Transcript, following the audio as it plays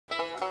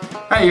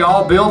Hey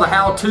y'all, Bill the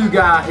How-To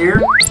Guy here.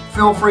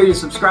 Feel free to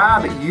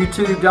subscribe at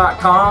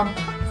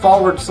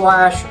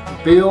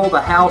youtube.com/Bill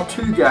the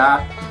How-To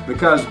Guy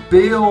because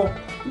Bill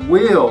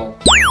will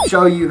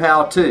show you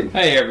how to.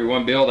 Hey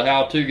everyone, Bill the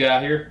How-To Guy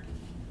here.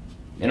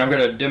 And I'm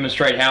going to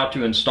demonstrate how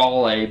to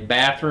install a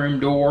bathroom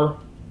door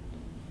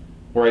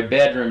or a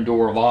bedroom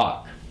door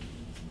lock.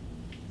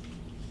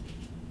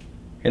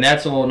 And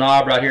that's a little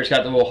knob right here. It's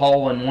got the little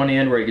hole in one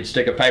end where you could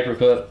stick a paper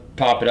clip,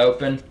 pop it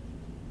open.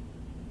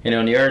 And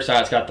on the other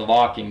side, it's got the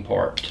locking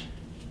part.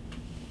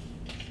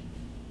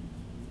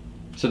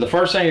 So the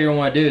first thing you're going to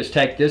want to do is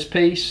take this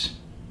piece,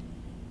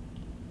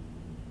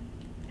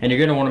 and you're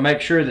going to want to make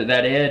sure that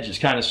that edge is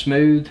kind of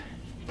smooth,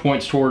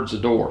 points towards the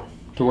door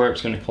to where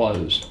it's going to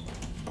close.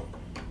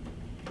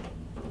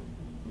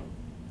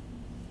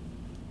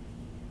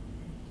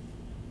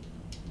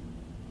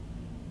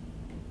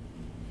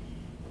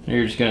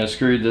 You're just going to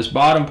screw this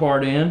bottom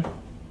part in.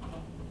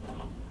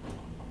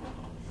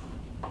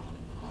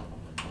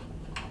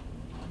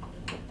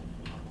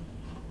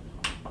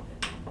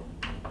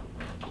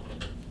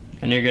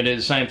 And you're going to do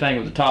the same thing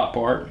with the top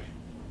part.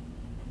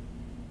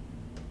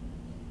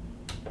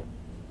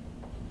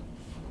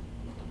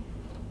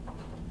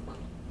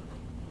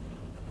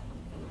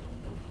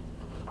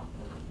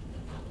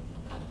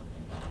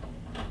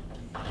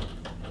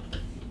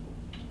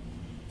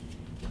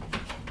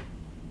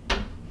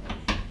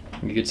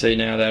 You can see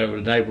now that it would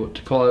enable it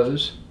to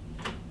close.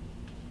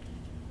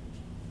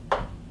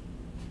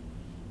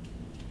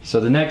 So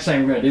the next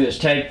thing we're going to do is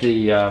take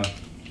the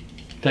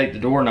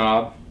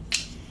doorknob.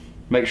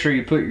 Make sure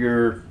you put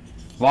your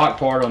lock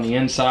part on the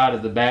inside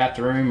of the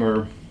bathroom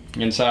or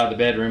inside the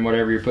bedroom,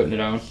 whatever you're putting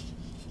it on.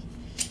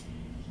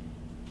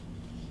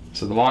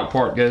 So the lock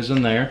part goes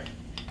in there.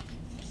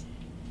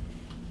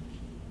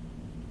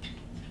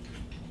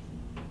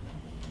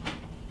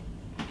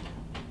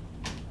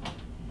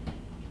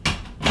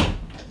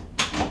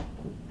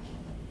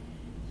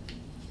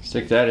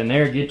 Stick that in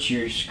there, get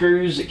your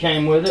screws that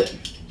came with it.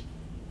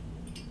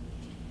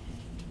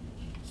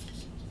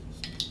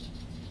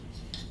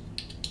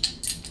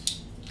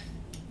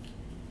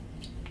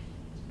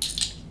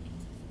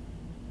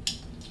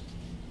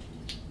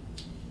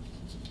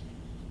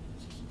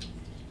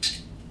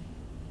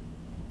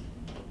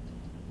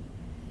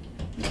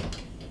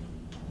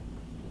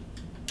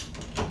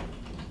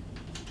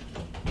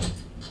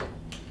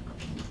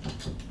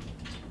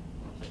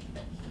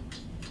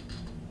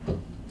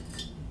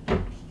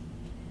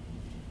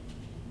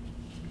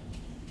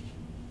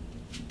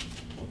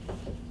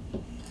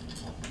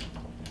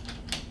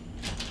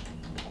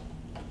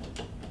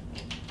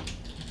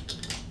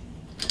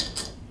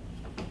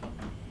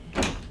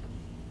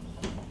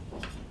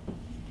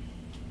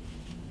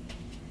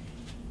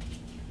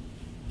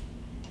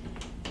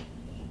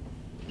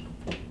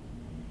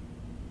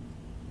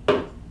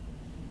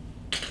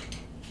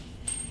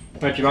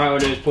 What you might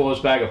want to do is pull this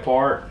back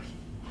apart.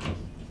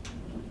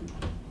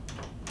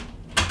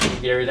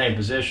 Get everything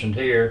positioned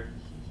here.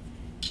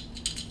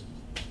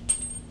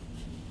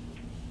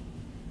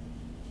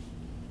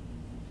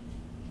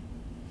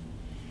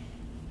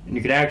 And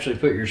you could actually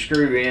put your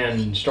screw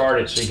in and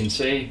start it so you can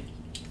see.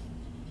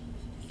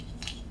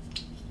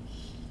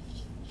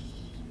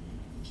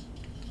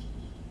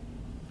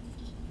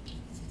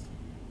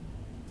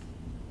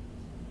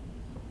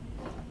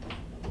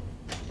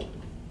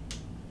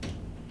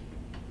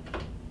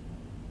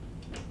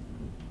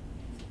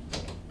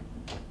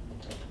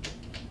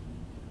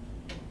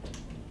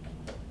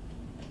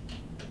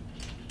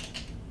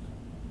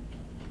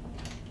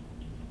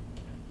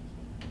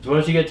 So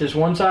once you get this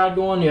one side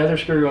going, the other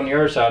screw on the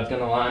other side is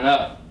going to line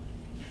up.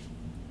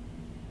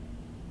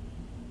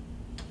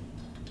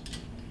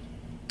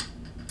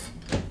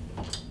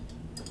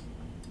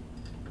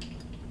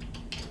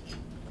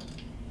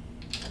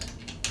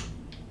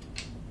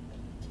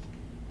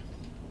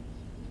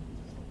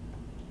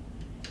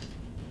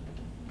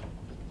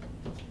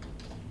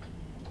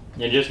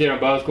 You just get them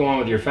both going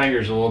with your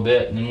fingers a little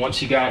bit, and then once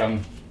you got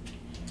them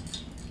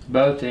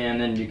both in,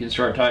 then you can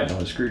start tightening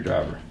with a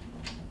screwdriver.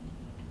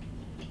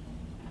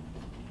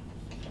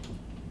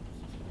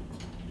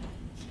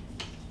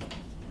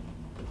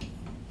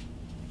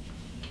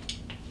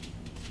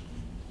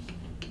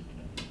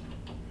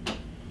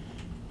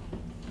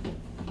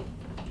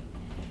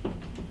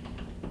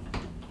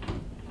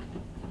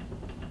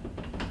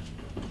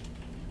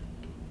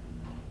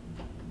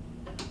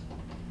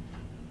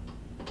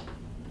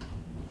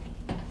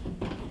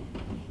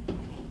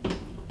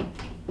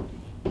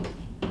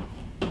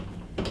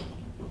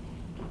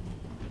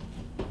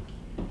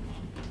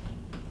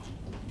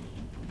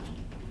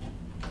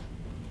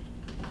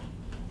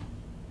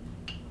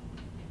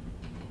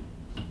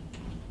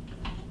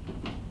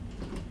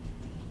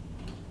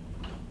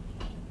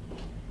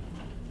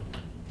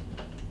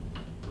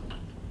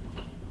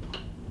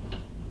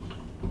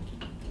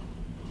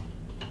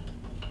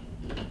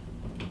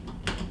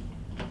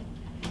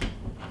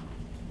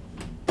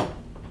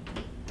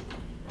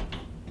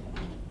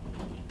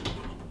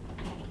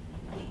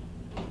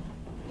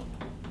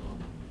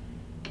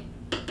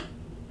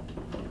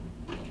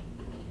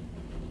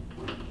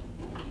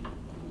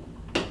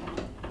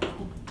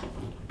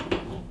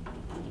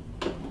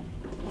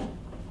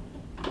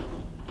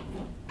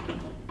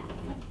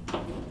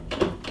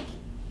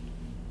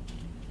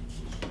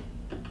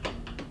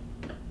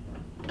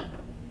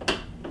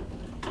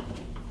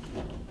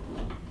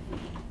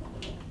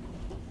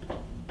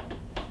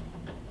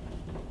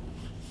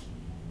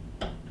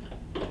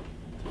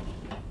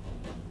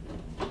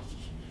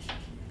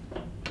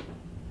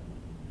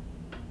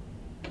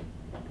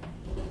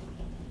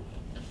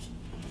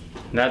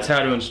 And that's how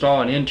to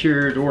install an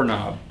interior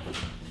doorknob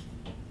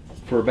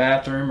for a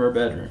bathroom or a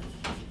bedroom.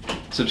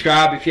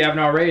 Subscribe if you haven't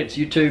already. It's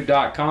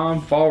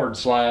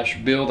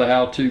youtube.com/Bill the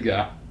How To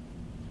Guy.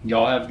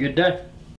 Y'all have a good day.